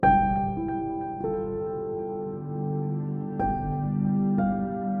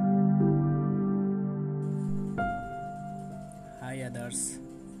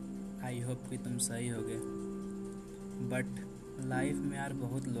Hope कि तुम सही होगे। बट लाइफ में यार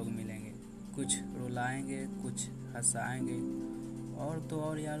बहुत लोग मिलेंगे, कुछ रुलाएंगे कुछ हंसाएंगे, और तो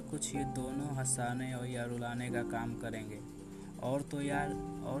और यार कुछ ये दोनों हंसाने और या रुलाने का काम करेंगे। और तो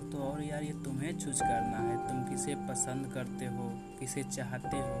और यार ये तुम्हें चूज करना है, तुम किसे पसंद करते हो, किसे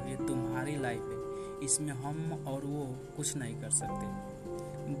चाहते हो, ये तुम्हारी लाइफ है, इसमें हम और वो कुछ नहीं कर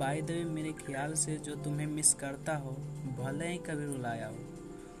सकते। बाय द वे मेरे ख्याल से जो तुम्हें मिस करता हो, भले ही कभी रुलाया हो,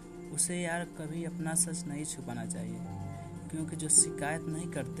 उसे यार कभी अपना सच नहीं छुपाना चाहिए, क्योंकि जो शिकायत नहीं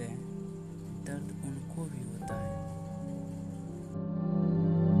करते हैं दर्द उनको भी